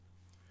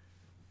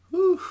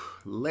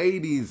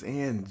Ladies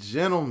and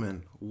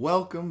gentlemen,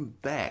 welcome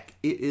back.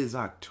 It is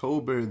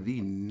October the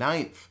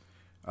 9th.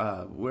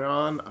 We're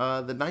on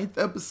the ninth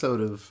episode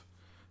of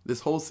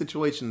this whole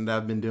situation that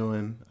I've been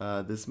doing.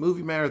 This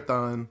movie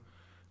marathon.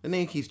 The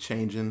name keeps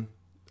changing.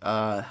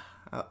 I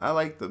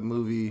like the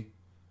movie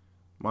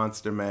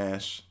Monster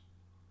Mash,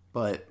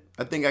 but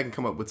I think I can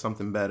come up with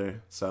something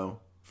better. So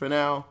for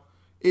now,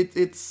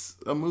 it's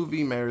a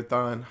movie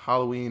marathon,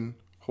 Halloween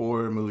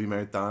horror movie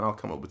marathon. I'll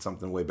come up with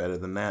something way better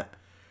than that.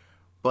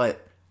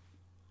 But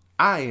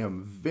I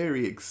am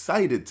very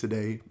excited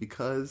today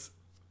because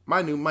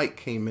my new mic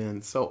came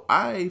in. So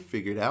I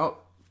figured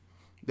out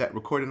that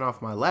recording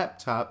off my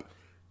laptop,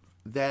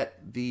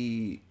 that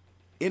the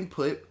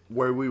input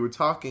where we were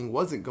talking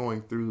wasn't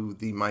going through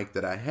the mic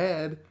that I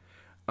had.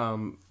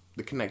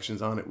 The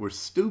connections on it were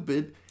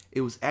stupid. It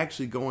was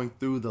actually going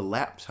through the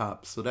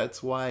laptop. So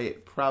that's why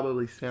it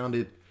probably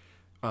sounded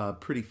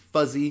pretty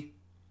fuzzy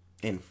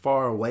and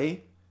far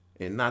away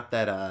and not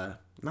that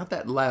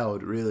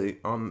loud, really.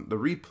 On the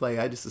replay,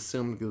 I just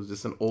assumed it was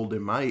just an older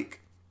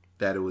mic,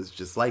 that it was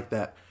just like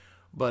that.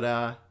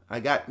 But I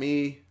got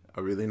me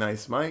a really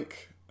nice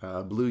mic,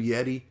 Blue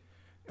Yeti.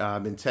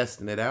 I've been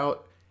testing it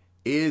out.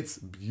 It's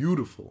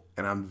beautiful,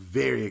 and I'm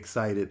very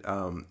excited.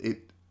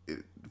 It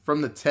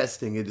from the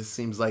testing, it just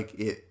seems like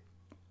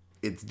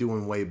it's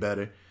doing way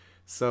better.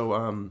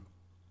 So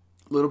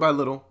little by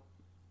little,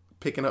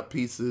 picking up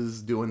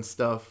pieces, doing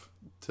stuff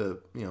to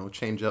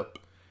change up,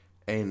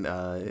 and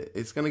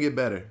it's gonna get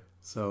better.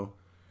 So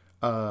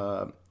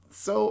I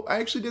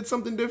actually did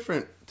something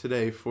different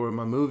today for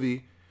my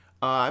movie.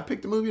 I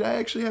picked a movie that I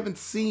actually haven't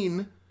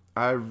seen.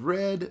 I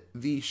read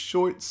the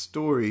short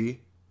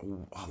story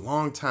a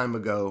long time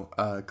ago.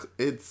 I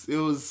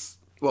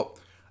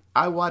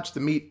watched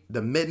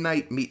the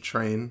Midnight Meat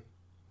Train.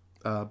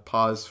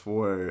 Pause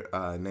for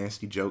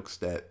nasty jokes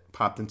that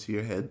popped into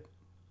your head.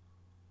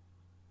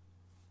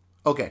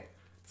 Okay.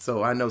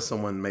 So I know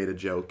someone made a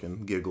joke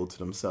and giggled to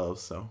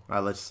themselves, so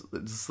I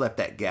just left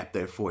that gap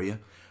there for you.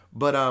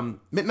 But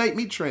Midnight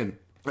Meat Train,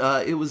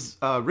 it was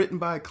written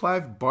by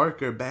Clive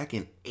Barker back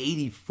in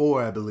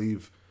 '84, I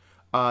believe.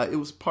 It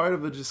was part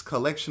of a just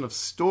collection of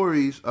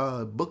stories,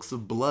 Books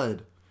of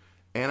Blood,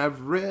 and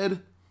I've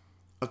read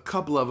a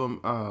couple of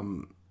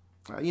them.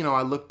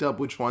 I looked up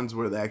which ones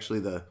were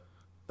actually the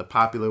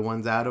popular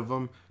ones out of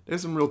them.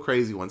 There's some real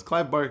crazy ones.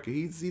 Clive Barker,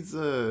 he's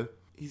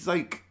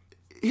like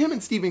him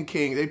and Stephen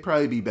King, they'd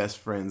probably be best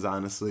friends,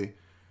 honestly.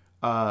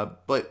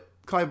 But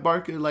Clive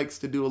Barker likes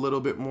to do a little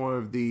bit more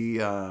of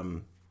the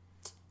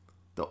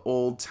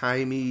old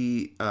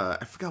timey.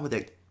 I forgot what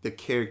the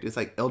character is,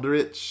 like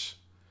Eldritch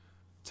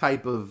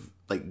type of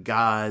like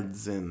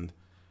gods and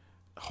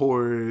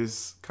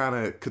horrors, kind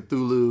of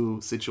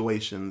Cthulhu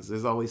situations.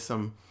 There's always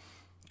some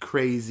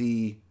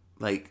crazy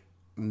like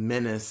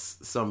menace,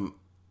 some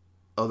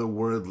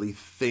otherworldly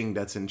thing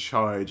that's in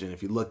charge, and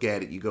if you look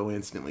at it, you go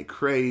instantly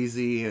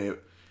crazy,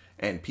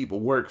 and people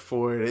work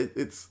for it.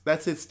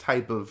 That's his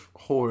type of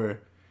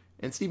horror.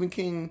 And Stephen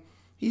King,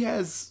 he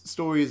has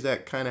stories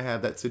that kind of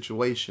have that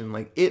situation.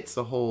 Like It's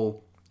a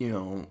whole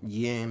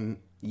yin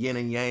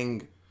and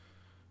yang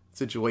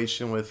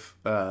situation with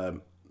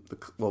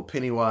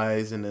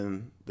Pennywise and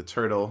then the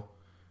turtle.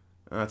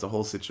 That's a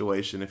whole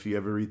situation if you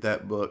ever read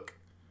that book.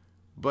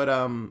 But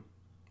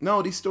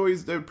no, these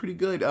stories, they're pretty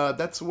good.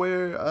 That's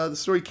where the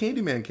story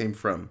Candyman came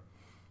from.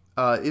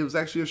 It was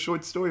actually a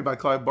short story by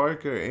Clive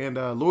Barker, and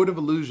Lord of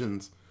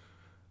Illusions.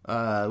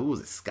 Who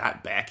was it?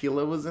 Scott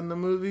Bakula was in the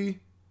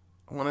movie,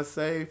 I want to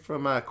say,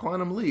 from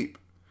Quantum Leap.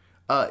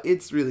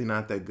 It's really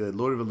not that good.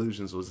 Lord of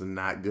Illusions was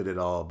not good at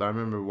all, but I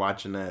remember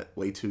watching that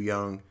way too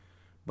young.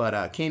 But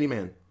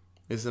Candyman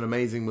is an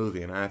amazing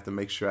movie, and I have to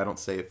make sure I don't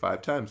say it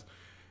 5 times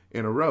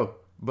in a row.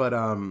 But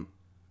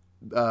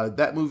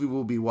that movie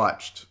will be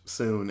watched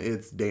soon.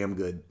 It's damn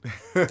good.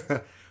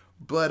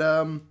 But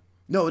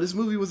no, this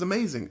movie was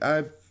amazing.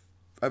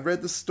 I've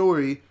read the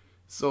story,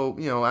 so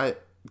I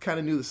kind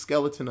of knew the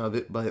skeleton of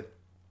it, but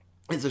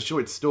it's a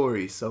short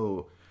story,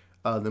 so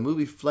the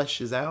movie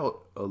fleshes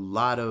out a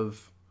lot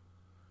of,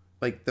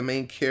 like, the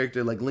main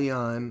character, like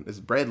Leon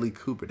is Bradley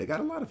Cooper. They got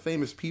a lot of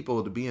famous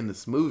people to be in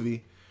this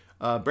movie.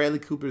 Bradley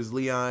Cooper's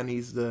Leon.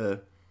 He's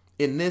a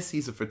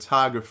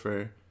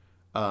photographer,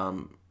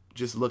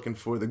 just looking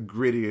for the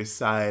grittier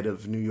side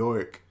of New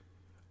York.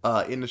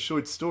 In the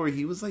short story,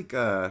 he was like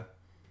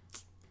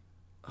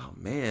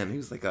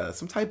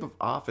some type of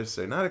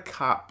officer, not a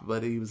cop,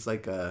 but he was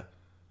like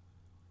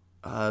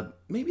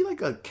maybe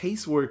like a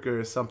caseworker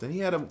or something. He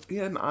had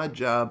an odd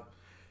job,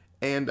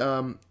 and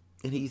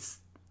he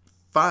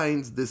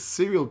finds this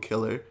serial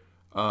killer,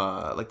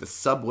 like the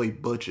subway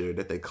butcher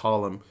that they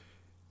call him,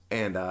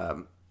 and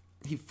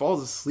he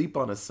falls asleep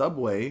on a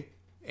subway,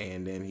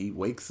 and then he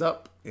wakes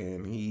up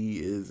and he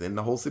is in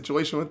the whole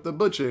situation with the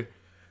butcher.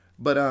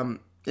 But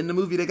in the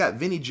movie, they got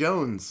Vinnie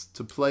Jones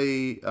to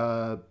play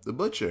the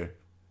butcher.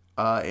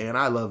 And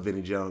I love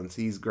Vinnie Jones.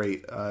 He's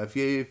great. If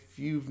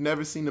you've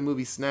never seen the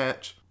movie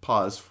Snatch,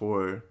 pause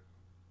for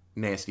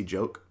nasty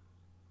joke.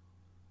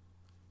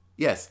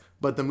 Yes,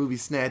 but the movie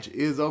Snatch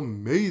is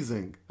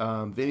amazing.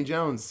 Vinny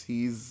Jones,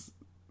 he's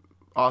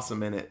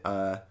awesome in it.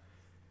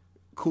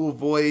 Cool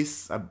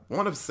voice. I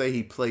want to say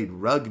he played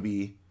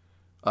rugby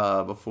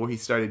before he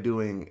started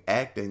doing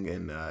acting,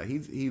 and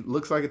he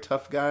looks like a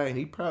tough guy, and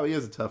he probably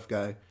is a tough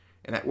guy,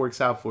 and that works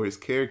out for his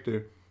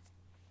character.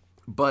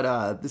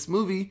 But this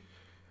movie,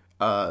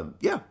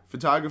 yeah,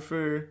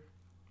 photographer.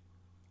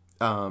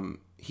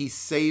 He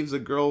saves a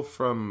girl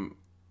from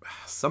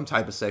some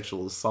type of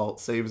sexual assault,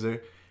 saves her,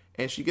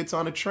 and she gets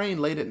on a train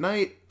late at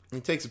night. He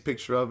takes a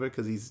picture of her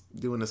because he's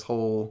doing this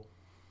whole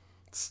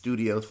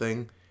studio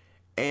thing.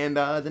 And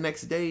the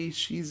next day,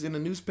 she's in a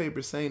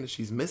newspaper saying that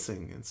she's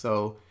missing. And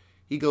so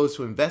he goes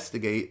to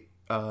investigate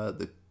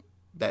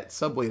that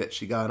subway that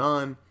she got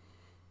on,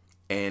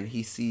 and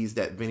he sees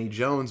that Vinny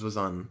Jones was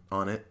on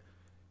it.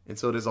 And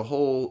so there's a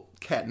whole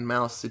cat and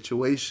mouse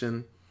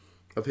situation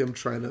of him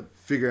trying to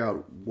figure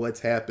out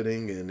what's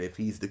happening and if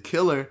he's the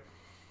killer.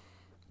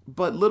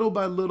 But little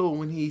by little,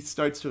 when he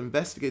starts to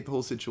investigate the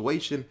whole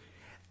situation,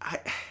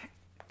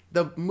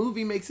 the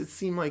movie makes it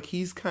seem like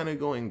he's kind of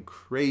going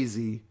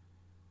crazy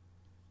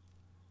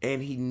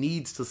and he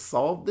needs to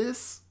solve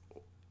this.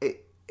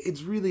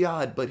 It's really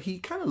odd, but he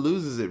kind of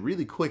loses it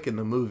really quick in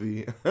the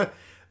movie. The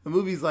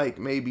movie's like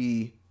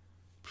maybe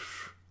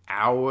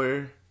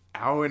hour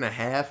and a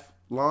half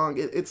long.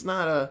 It's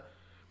not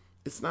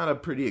a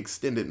pretty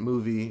extended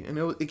movie,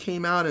 and it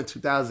came out in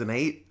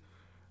 2008,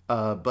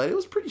 but it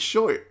was pretty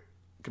short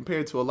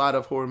compared to a lot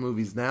of horror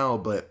movies now.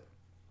 But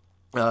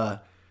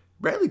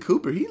Bradley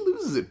Cooper, he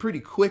loses it pretty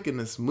quick in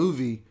this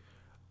movie,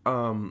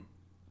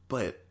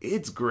 but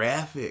it's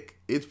graphic.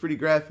 It's pretty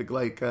graphic.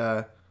 Like,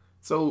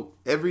 so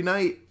every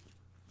night,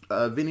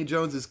 Vinny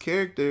Jones's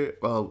character,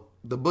 well,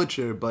 the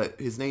butcher,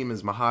 but his name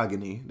is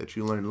Mahogany, that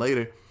you learn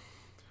later.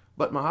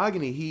 But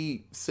Mahogany,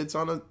 he sits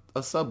on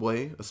a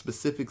subway, a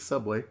specific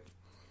subway,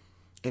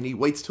 and he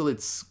waits till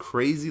it's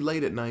crazy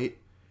late at night,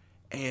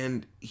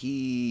 and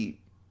he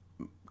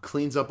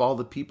cleans up all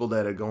the people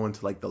that are going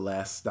to like the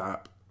last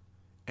stop,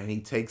 and he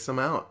takes them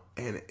out,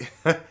 and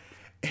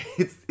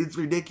it's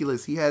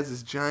ridiculous. He has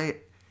this giant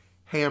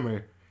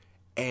hammer,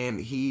 and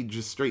he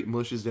just straight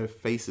mushes their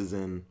faces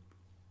in,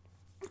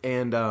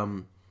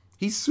 and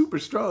he's super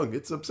strong.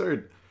 It's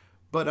absurd,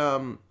 but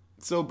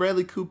so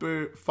Bradley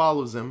Cooper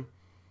follows him,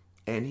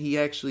 and he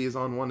actually is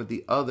on one of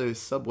the other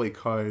subway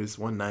cars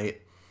one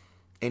night,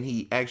 and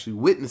he actually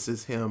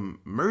witnesses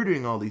him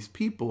murdering all these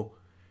people.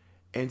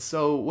 And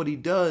so what he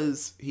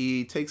does,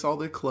 he takes all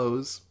their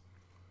clothes,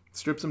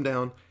 strips them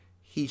down,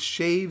 he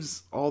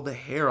shaves all the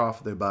hair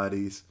off their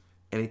bodies,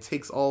 and he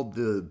takes all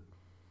the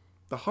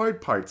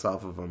hard parts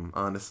off of them,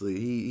 honestly.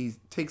 He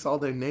takes all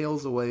their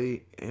nails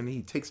away, and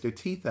he takes their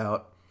teeth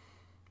out,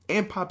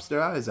 and pops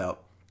their eyes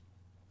out.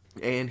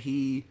 And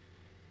he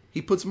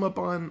puts them up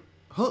on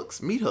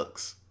hooks, meat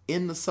hooks,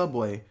 in the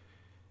subway.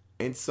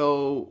 And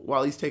so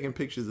while he's taking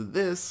pictures of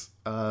this,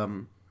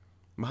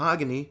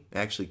 Mahogany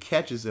actually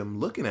catches him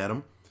looking at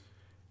him,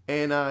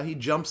 and he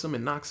jumps him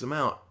and knocks him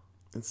out.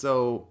 And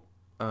so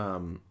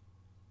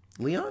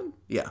Leon?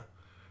 Yeah.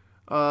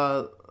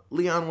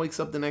 Leon wakes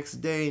up the next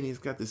day, and he's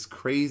got this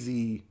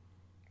crazy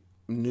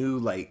new,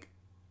 like,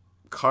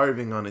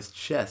 carving on his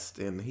chest,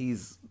 and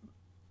he's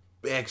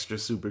extra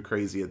super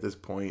crazy at this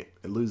point,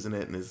 and losing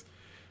it, and his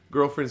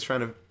girlfriend's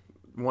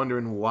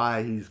wondering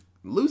why he's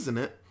losing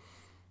it,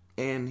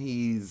 and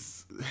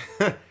he's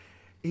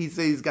he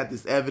says he's got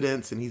this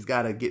evidence, and he's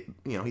got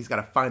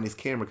to find his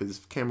camera because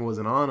his camera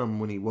wasn't on him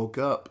when he woke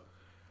up.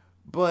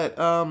 But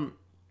I'm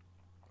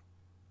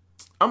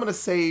gonna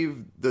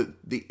save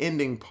the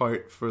ending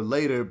part for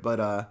later,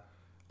 but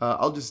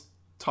I'll just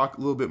talk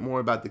a little bit more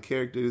about the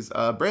characters.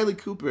 Bradley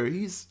Cooper,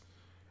 he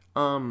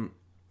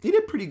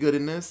did pretty good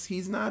in this.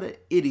 He's not an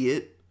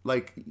idiot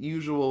like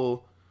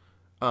usual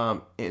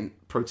in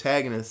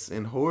protagonists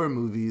in horror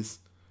movies.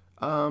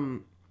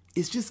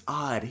 It's just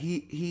odd.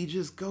 He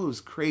just goes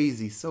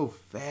crazy so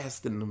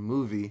fast in the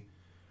movie.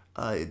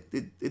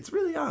 It's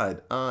really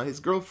odd. His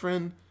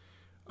girlfriend,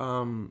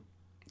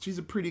 she's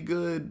a pretty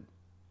good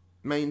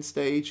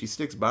mainstay. She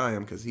sticks by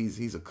him because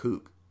he's a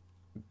kook.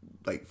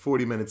 Like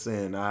 40 minutes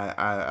in,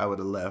 I would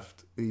have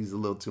left. He's a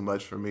little too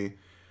much for me.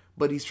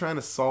 But he's trying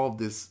to solve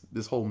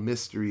this whole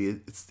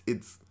mystery.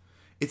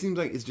 It seems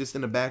like it's just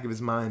in the back of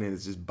his mind, and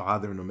it's just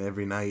bothering him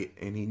every night,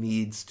 and he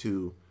needs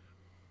to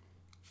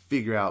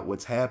figure out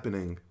what's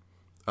happening,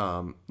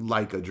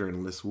 like a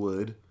journalist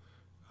would.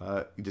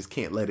 You just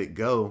can't let it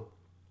go.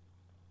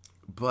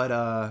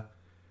 But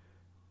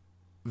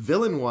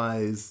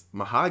villain-wise,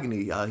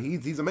 Mahogany,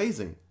 he's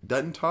amazing.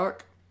 Doesn't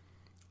talk,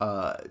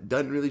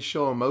 doesn't really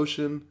show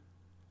emotion,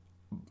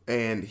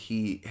 and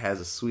he has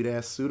a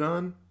sweet-ass suit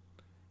on,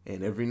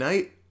 and every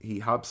night he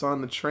hops on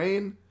the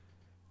train,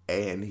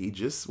 and he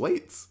just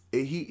waits.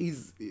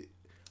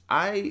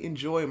 I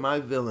enjoy my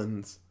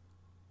villains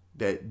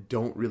that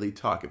don't really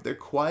talk. If they're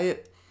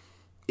quiet,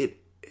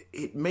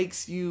 it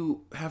makes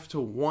you have to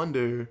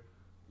wonder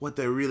what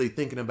they're really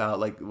thinking about,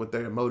 like what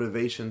their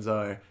motivations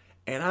are.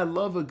 And I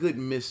love a good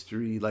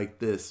mystery like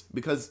this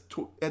because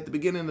at the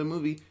beginning of the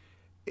movie,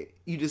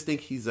 you just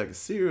think he's like a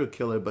serial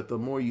killer, but the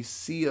more you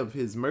see of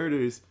his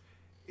murders,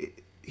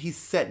 he's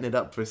setting it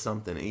up for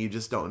something, and you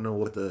just don't know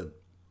what the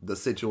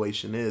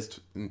situation is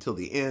until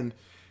the end.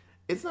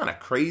 It's not a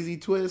crazy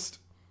twist,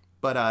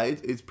 but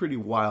it's pretty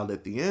wild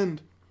at the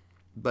end.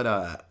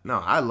 But no,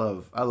 I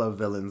love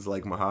villains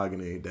like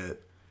Mahogany that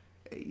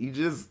you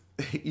just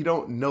you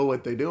don't know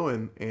what they're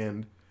doing.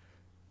 And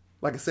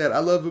like I said, I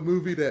love a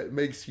movie that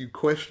makes you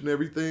question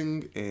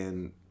everything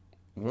and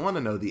want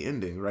to know the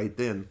ending right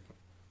then.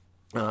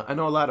 I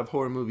know a lot of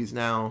horror movies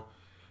now,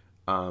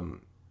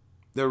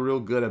 they're real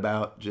good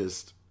about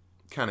just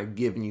kind of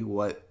giving you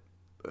what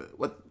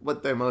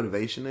their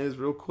motivation is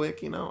real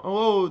quick.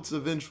 Oh, it's a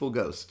vengeful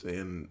ghost,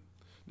 and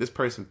this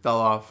person fell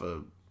off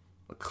a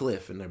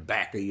cliff and they're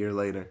back a year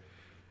later.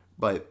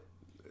 But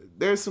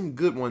there's some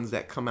good ones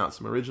that come out,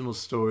 some original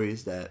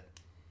stories that,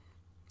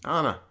 I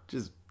don't know,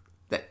 just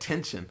that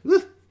tension.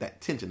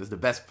 That tension is the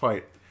best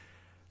part.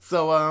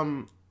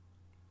 So,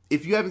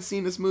 if you haven't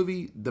seen this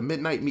movie, The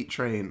Midnight Meat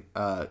Train,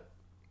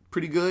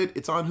 pretty good.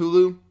 It's on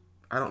Hulu.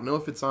 I don't know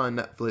if it's on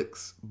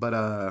Netflix, but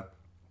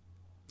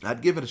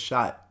I'd give it a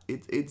shot.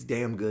 It's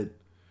damn good.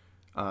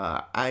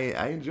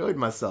 I enjoyed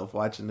myself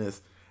watching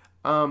this.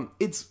 I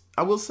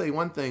will say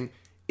one thing.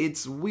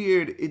 It's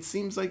weird. It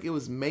seems like it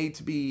was made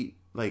to be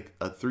like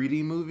a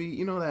 3D movie.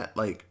 You know that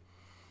like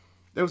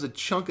there was a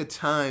chunk of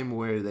time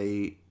where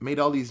they made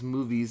all these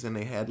movies and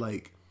they had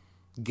like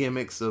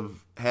gimmicks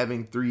of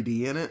having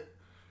 3D in it.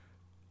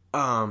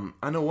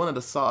 I know one of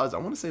the Saws, I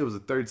want to say it was the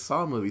third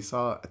Saw movie.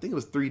 Saw, I think it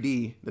was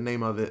 3D, the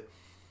name of it.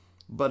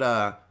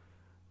 But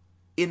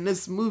in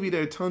this movie,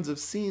 there are tons of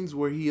scenes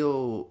where he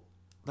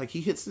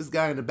hits this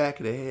guy in the back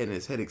of the head and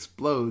his head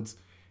explodes,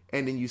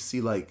 and then you see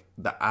like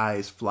the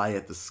eyes fly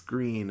at the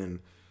screen, and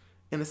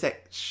it's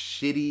that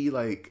shitty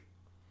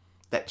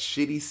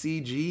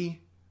CG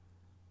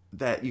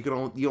that you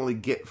only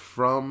get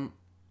from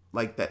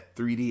like that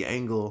 3D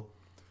angle.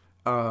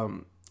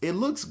 It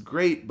looks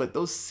great, but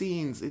those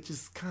scenes, it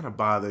just kind of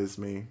bothers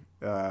me.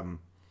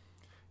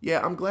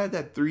 Yeah, I'm glad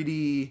that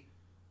 3D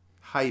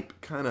hype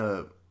kind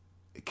of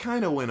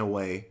went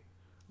away,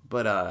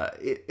 but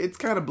it's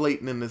kind of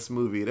blatant in this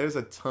movie. There's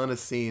a ton of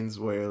scenes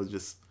where it was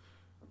just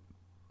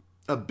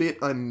a bit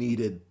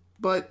unneeded.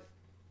 But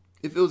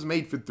if it was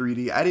made for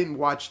 3D, I didn't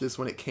watch this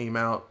when it came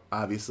out.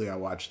 Obviously, I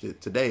watched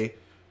it today,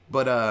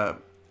 but I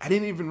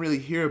didn't even really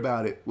hear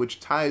about it, which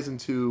ties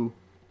into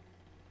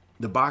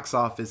the box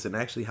office and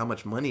actually how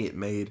much money it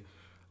made.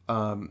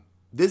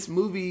 This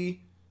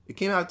movie, it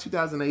came out in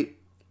 2008.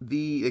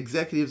 The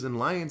executives in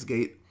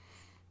Lionsgate,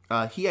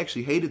 he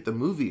actually hated the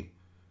movie.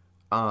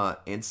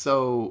 And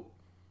so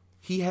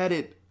he had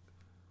it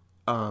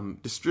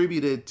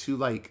distributed to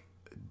like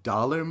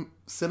dollar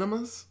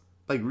cinemas,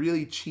 like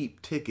really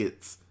cheap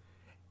tickets,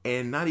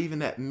 and not even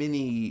that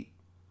many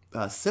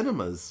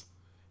cinemas.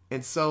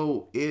 And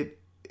so it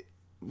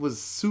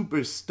was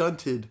super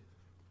stunted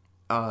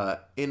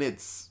in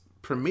its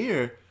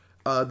premiere.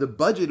 The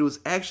budget was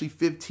actually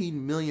 $15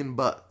 million,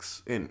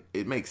 and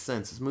it makes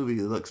sense. This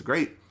movie looks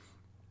great,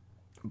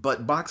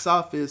 but box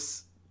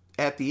office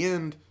at the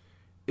end,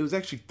 it was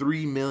actually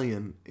 $3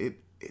 million.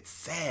 It's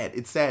sad.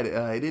 It's sad.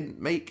 It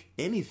didn't make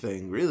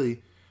anything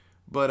really,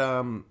 but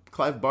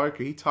Clive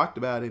Barker, he talked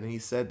about it and he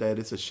said that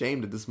it's a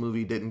shame that this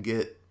movie didn't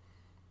get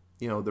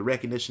the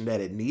recognition that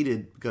it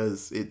needed,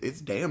 because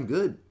it's damn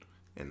good,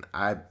 and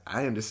I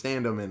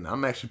understand him, and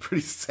I'm actually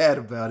pretty sad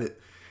about it.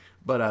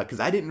 But because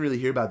I didn't really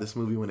hear about this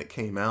movie when it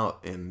came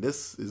out, and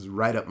this is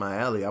right up my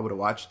alley. I would have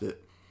watched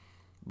it.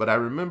 But I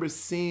remember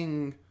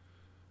seeing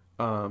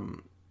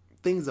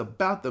things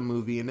about the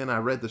movie, and then I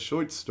read the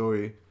short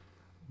story.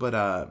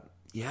 But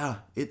yeah,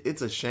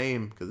 it's a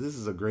shame, because this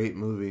is a great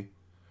movie.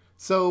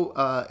 So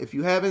if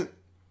you haven't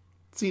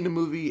seen the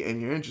movie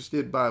and you're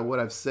interested by what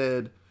I've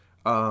said,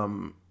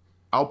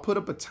 I'll put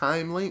up a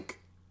time link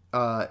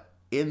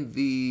in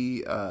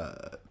the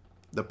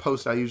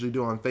post I usually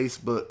do on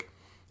Facebook.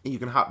 And you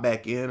can hop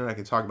back in and I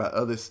can talk about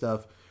other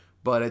stuff.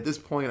 But at this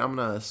point, I'm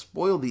going to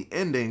spoil the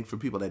ending for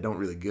people that don't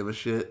really give a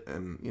shit.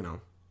 And,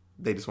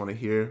 they just want to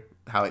hear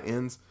how it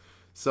ends.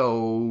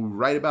 So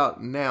right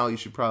about now, you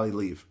should probably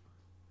leave.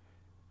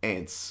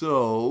 And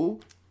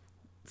so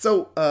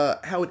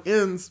how it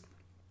ends,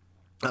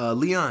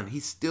 Leon,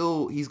 he's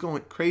going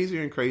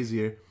crazier and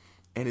crazier.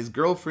 And his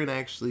girlfriend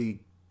actually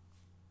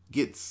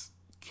gets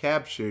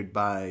captured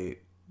by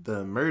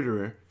the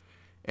murderer.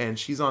 And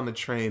she's on the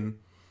train.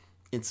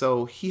 And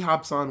so he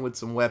hops on with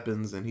some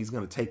weapons and he's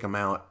going to take him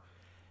out.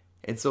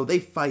 And so they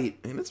fight,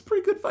 and it's a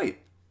pretty good fight.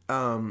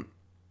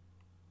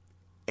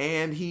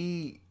 And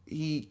he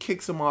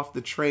kicks him off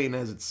the train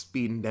as it's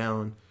speeding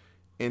down.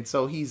 And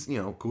so he's,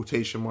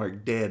 quotation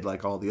mark, dead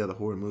like all the other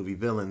horror movie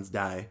villains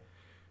die.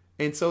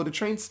 And so the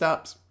train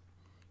stops.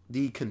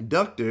 The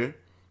conductor,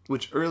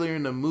 which earlier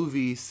in the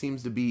movie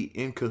seems to be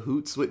in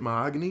cahoots with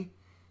Mahogany,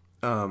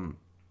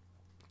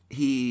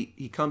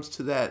 he comes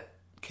to that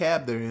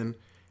cab they're in,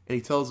 and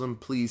he tells them,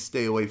 please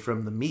stay away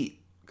from the meat,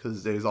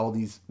 because there's all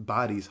these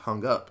bodies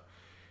hung up.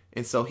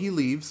 And so he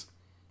leaves,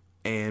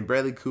 and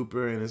Bradley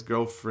Cooper and his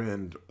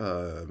girlfriend,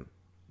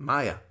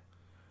 Maya.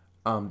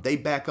 They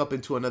back up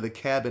into another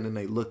cabin and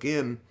they look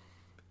in,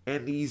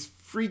 and these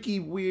freaky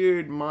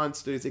weird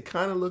monsters. They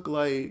kind of look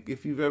like,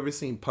 if you've ever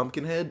seen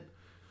Pumpkinhead,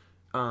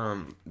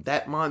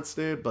 that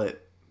monster,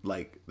 but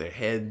like their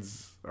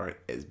heads aren't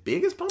as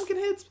big as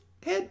Pumpkinhead's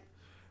head.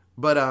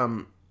 But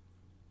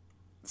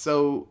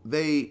so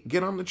they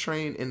get on the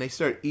train and they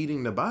start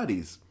eating the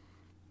bodies.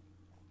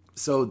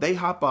 So they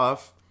hop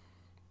off,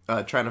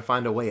 trying to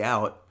find a way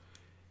out.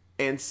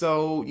 And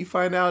so you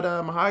find out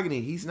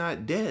Mahogany, he's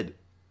not dead.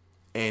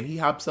 And he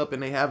hops up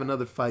and they have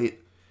another fight.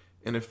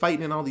 And they're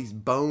fighting in all these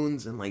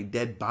bones and like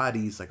dead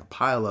bodies, like a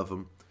pile of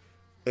them.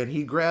 And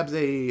he grabs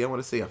I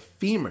want to say a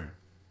femur.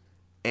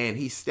 And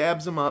he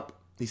stabs him up.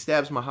 He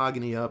stabs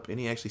Mahogany up, and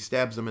he actually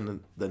stabs him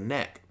in the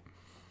neck.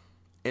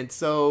 And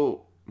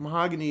so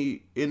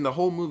Mahogany, in the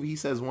whole movie, he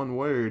says one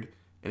word,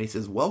 and he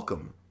says,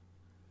 "Welcome."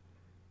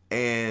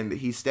 And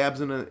he stabs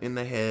him in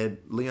the head.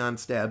 Leon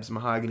stabs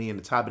Mahogany in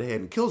the top of the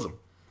head and kills him.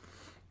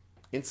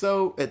 And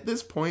so at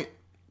this point,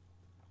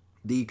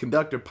 the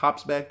conductor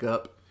pops back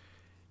up,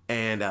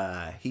 and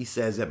he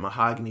says that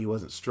Mahogany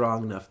wasn't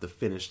strong enough to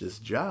finish this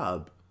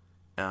job.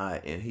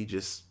 And he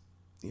just,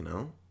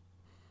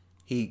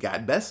 he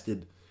got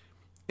bested.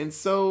 And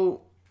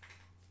so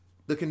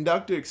the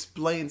conductor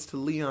explains to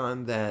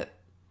Leon that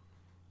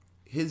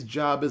his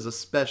job is a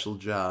special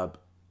job,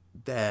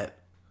 that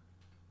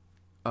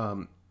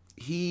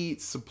he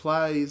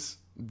supplies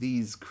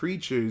these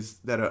creatures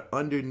that are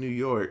under New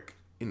York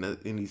in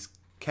these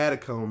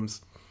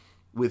catacombs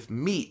with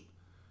meat,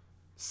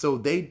 so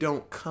they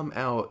don't come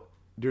out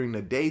during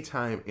the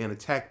daytime and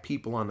attack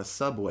people on the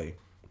subway.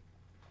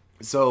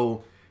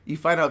 So you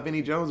find out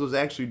Vinnie Jones was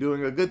actually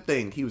doing a good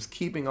thing. He was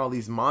keeping all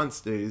these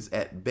monsters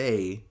at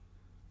bay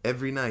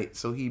every night.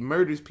 So he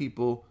murders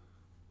people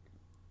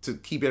to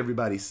keep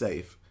everybody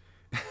safe.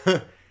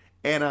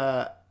 And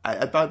I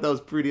thought that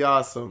was pretty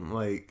awesome.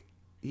 Like,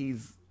 he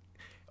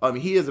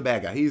is a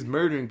bad guy. He's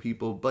murdering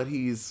people, but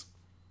he's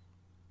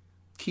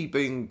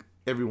keeping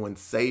everyone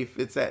safe.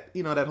 It's that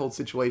whole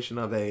situation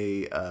of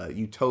a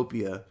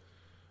utopia.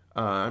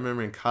 I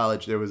remember in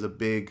college there was a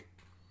big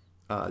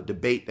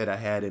debate that I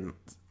had in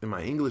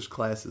my English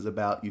classes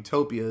about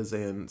utopias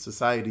and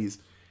societies,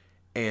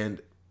 and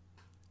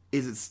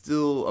is it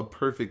still a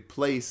perfect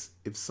place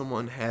if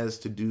someone has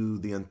to do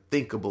the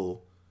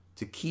unthinkable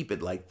to keep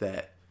it like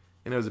that?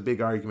 And there was a big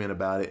argument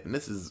about it, and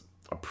this is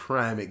a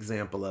prime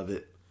example of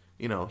it.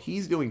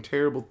 He's doing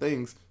terrible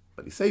things,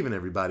 but he's saving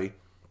everybody.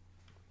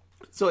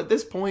 So at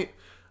this point,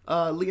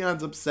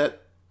 Leon's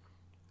upset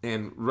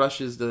and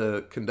rushes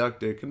the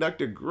conductor.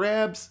 Conductor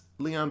grabs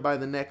Leon by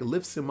the neck,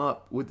 lifts him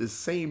up with the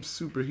same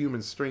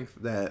superhuman strength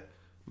that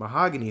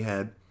Mahogany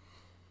had,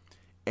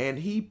 and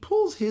he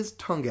pulls his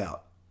tongue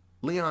out.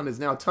 Leon is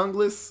now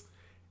tongueless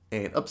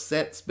and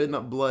upset, spitting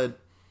up blood,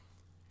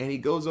 and he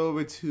goes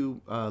over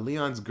to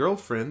Leon's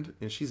girlfriend,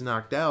 and she's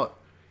knocked out,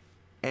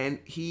 and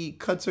he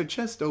cuts her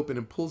chest open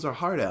and pulls her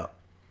heart out.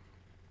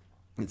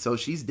 And so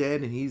she's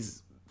dead, and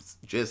he's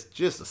just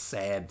a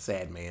sad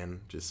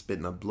man, just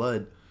spitting up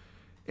blood.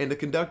 And the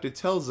conductor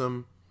tells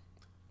him,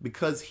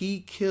 because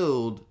he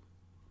killed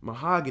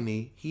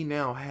Mahogany, he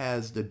now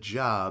has the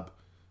job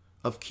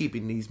of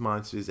keeping these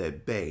monsters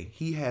at bay.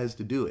 He has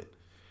to do it.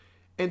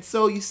 And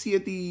so you see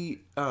at the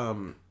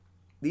end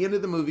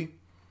of the movie,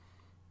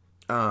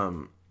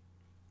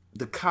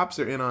 the cops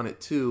are in on it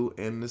too,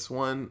 and this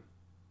one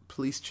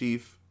police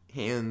chief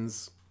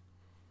hands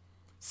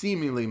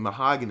seemingly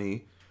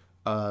Mahogany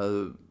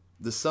the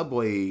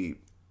subway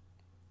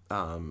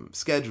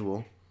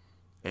schedule,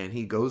 and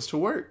he goes to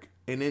work.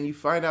 And then you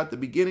find out at the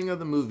beginning of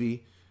the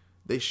movie,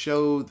 they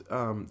showed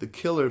the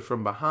killer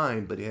from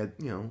behind, but he had,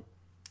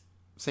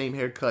 same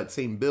haircut,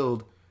 same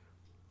build.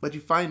 But you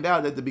find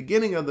out that the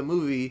beginning of the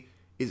movie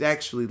is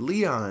actually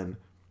Leon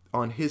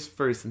on his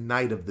first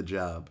night of the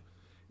job.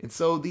 And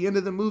so the end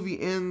of the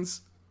movie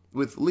ends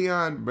with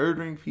Leon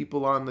murdering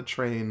people on the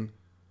train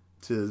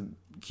to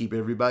keep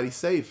everybody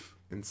safe.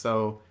 And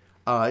so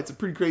it's a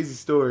pretty crazy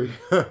story.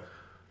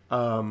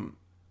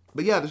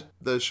 But yeah,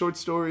 the short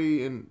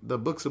story in the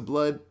Books of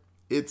Blood,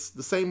 it's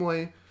the same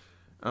way.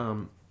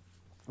 But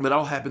it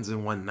all happens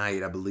in one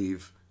night, I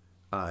believe.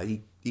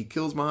 He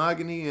kills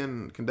Mahogany,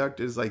 and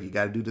conductor's like, "You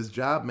got to do this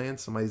job, man.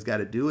 Somebody's got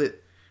to do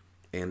it."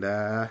 And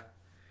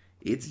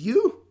it's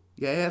you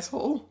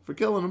asshole, for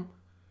killing him.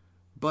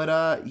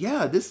 But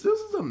yeah, this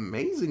is an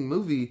amazing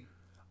movie.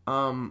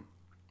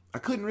 I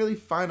couldn't really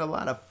find a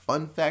lot of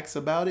fun facts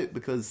about it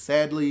because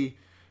sadly,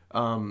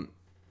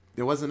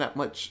 there wasn't that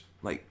much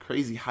like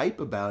crazy hype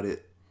about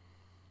it.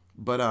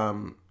 But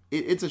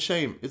it's a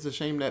shame. It's a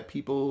shame that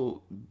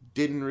people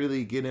didn't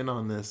really get in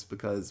on this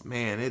because,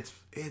 man,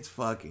 it's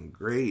fucking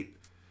great.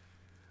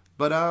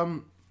 But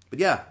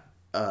yeah,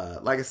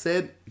 like I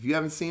said, if you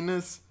haven't seen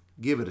this,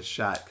 give it a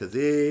shot because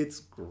it's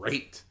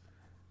great.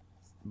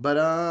 But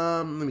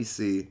let me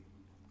see.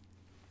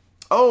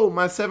 Oh,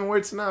 my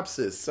 7-word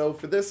synopsis. So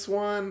for this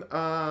one,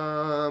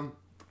 man,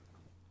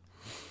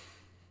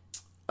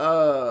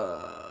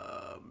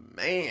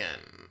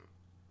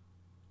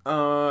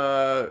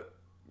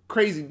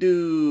 crazy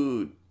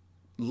dude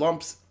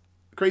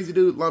crazy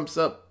dude lumps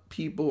up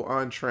people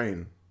on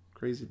train.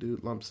 Crazy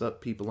dude lumps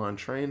up people on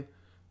train.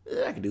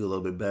 I could do a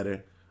little bit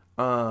better.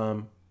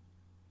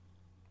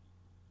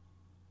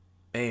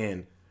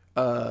 And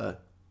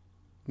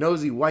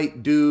nosy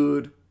white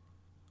dude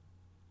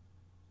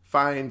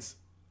finds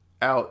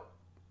out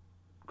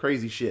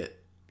crazy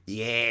shit.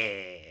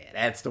 Yeah,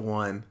 that's the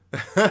one.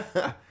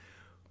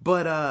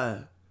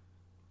 But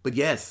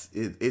yes,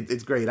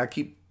 it's great. I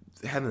keep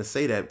having to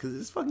say that because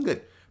it's fucking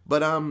good.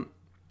 But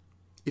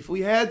if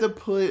we had to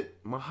put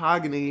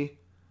Mahogany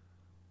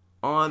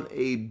on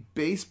a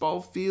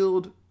baseball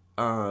field,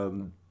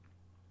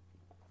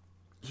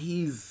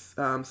 he's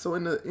so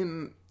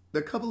in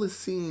the couple of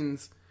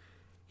scenes,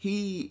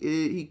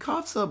 he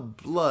coughs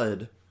up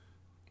blood.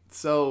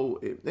 So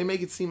they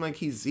make it seem like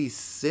he's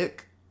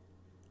sick,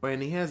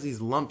 and he has these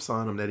lumps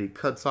on him that he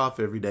cuts off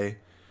every day.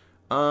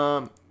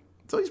 So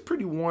he's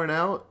pretty worn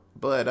out,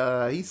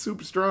 but he's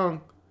super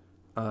strong.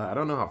 I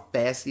don't know how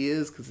fast he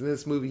is, because in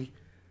this movie,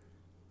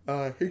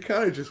 he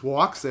kind of just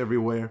walks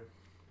everywhere.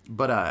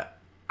 But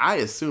I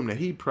assume that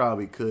he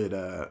probably could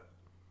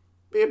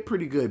be a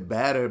pretty good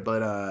batter,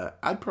 but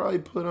I'd probably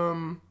put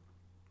him,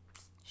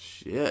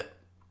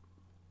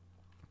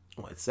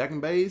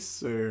 second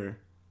base? Or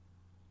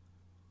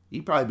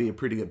he'd probably be a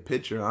pretty good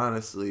pitcher,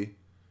 honestly.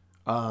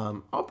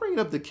 I'll bring it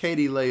up to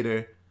Katie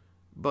later,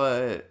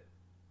 but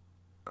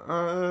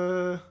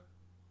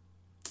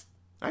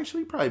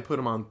actually probably put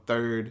him on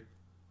third.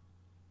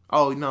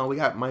 Oh, no, we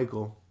got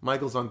Michael.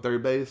 Michael's on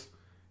third base.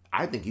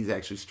 I think he's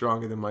actually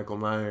stronger than Michael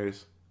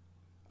Myers.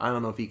 I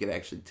don't know if he could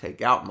actually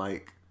take out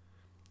Mike.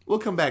 We'll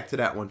come back to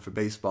that one for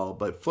baseball.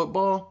 But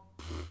football,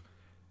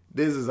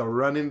 this is a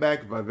running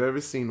back if I've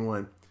ever seen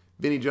one.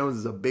 Vinny Jones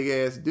is a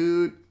big-ass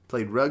dude,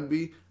 played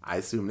rugby. I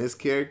assume this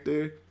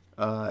character,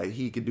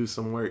 he could do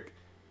some work.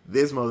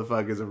 This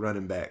motherfucker's a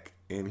running back,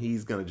 and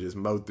he's going to just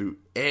mow through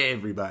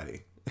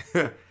everybody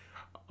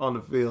on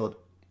the field.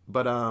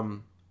 But,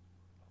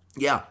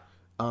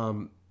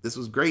 this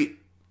was great.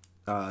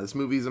 This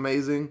movie is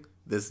amazing.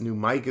 This new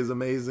mic is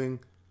amazing.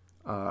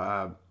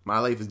 My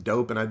life is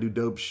dope, and I do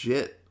dope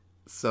shit.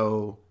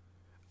 So,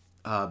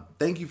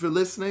 thank you for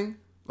listening.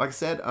 Like I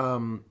said,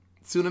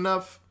 soon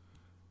enough,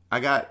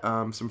 I got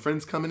some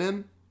friends coming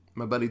in.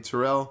 My buddy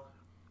Terrell.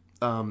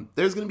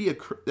 There's gonna be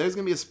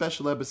a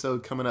special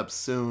episode coming up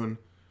soon.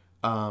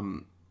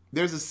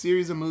 There's a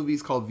series of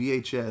movies called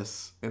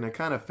VHS, and they're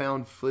kind of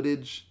found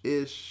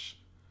footage-ish,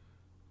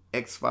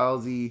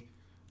 X-Files-y,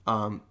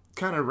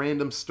 kind of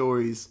random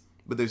stories,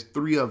 but there's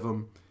 3 of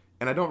them,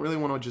 and I don't really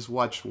want to just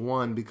watch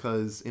one,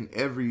 because in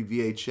every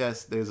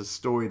VHS there's a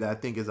story that I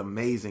think is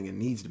amazing and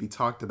needs to be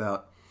talked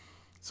about.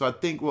 So I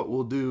think what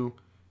we'll do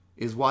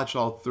is watch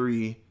all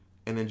 3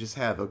 and then just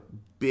have a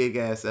big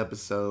ass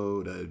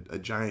episode, a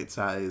giant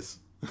size,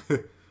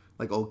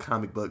 like old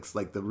comic books,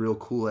 like the real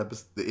cool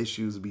the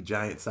issues would be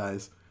giant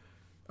size.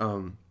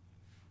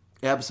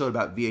 Episode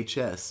about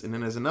VHS. And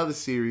then there's another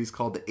series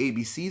called the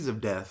ABCs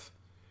of Death.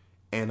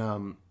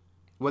 And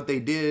what they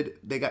did,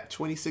 they got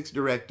 26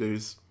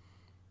 directors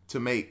to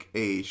make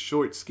a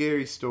short,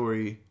 scary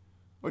story,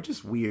 or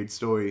just weird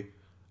story,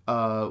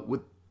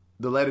 with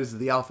the letters of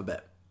the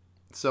alphabet.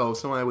 So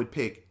someone would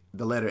pick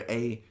the letter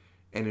A,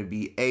 and it'd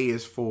be A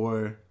is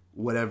for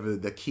whatever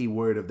the key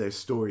word of their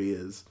story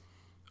is.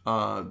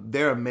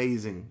 They're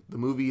amazing. The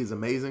movie is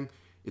amazing.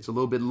 It's a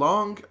little bit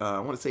long. I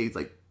want to say it's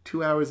like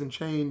 2 hours and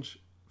change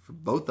for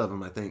both of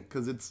them, I think,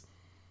 because it's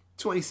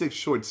 26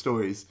 short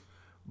stories.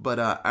 But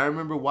I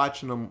remember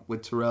watching them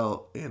with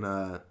Terrell, and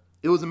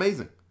it was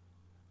amazing.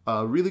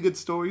 Really good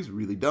stories,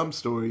 really dumb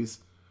stories.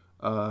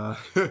 I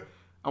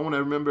want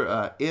to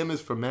remember, M is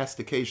for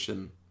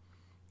mastication.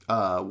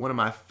 One of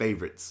my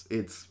favorites.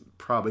 It's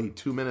probably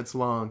 2 minutes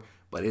long,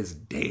 but it's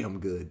damn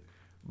good.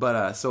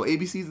 But so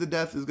ABC's The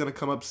Death is going to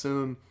come up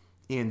soon,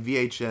 and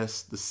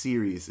VHS, the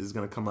series, is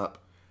going to come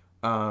up.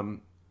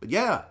 But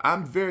yeah,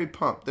 I'm very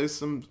pumped. There's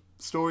some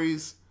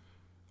stories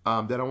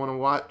that I want to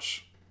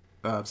watch,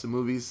 some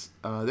movies.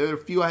 There are a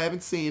few I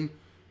haven't seen,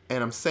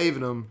 and I'm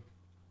saving them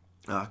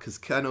because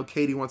I know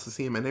Katie wants to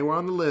see them, and they were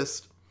on the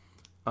list.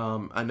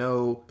 I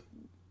know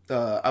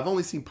I've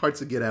only seen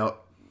parts of Get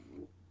Out,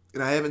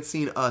 and I haven't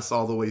seen Us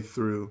all the way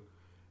through.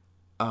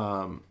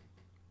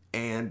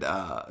 And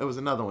there was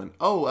another one.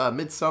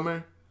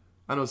 Midsummer.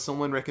 I know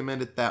someone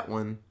recommended that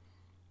one.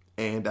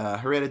 And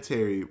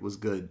Hereditary was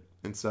good.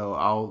 And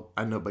so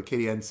I know, but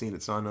Katie hadn't seen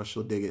it, so I know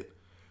she'll dig it.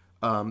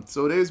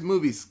 So there's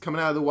movies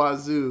coming out of the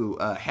wazoo.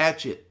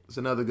 Hatchet is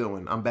another good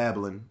one. I'm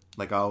babbling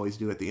like I always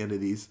do at the end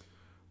of these.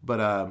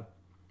 But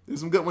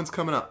there's some good ones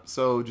coming up.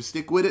 So just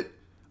stick with it.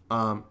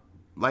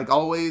 Like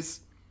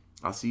always,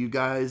 I'll see you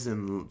guys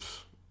in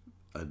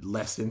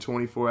less than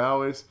 24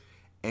 hours.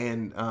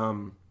 And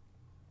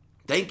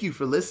thank you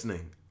for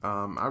listening.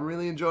 I'm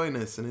really enjoying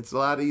this, and it's a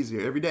lot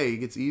easier. Every day it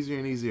gets easier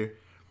and easier.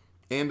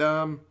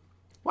 And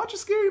watch a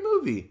scary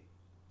movie.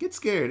 Get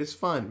scared. It's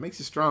fun. It makes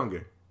you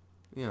stronger.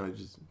 You know,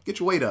 just get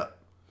your weight up.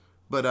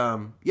 But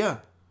yeah.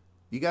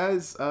 You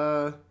guys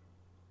have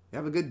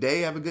a good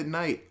day. Have a good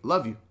night.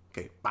 Love you.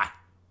 Okay, bye.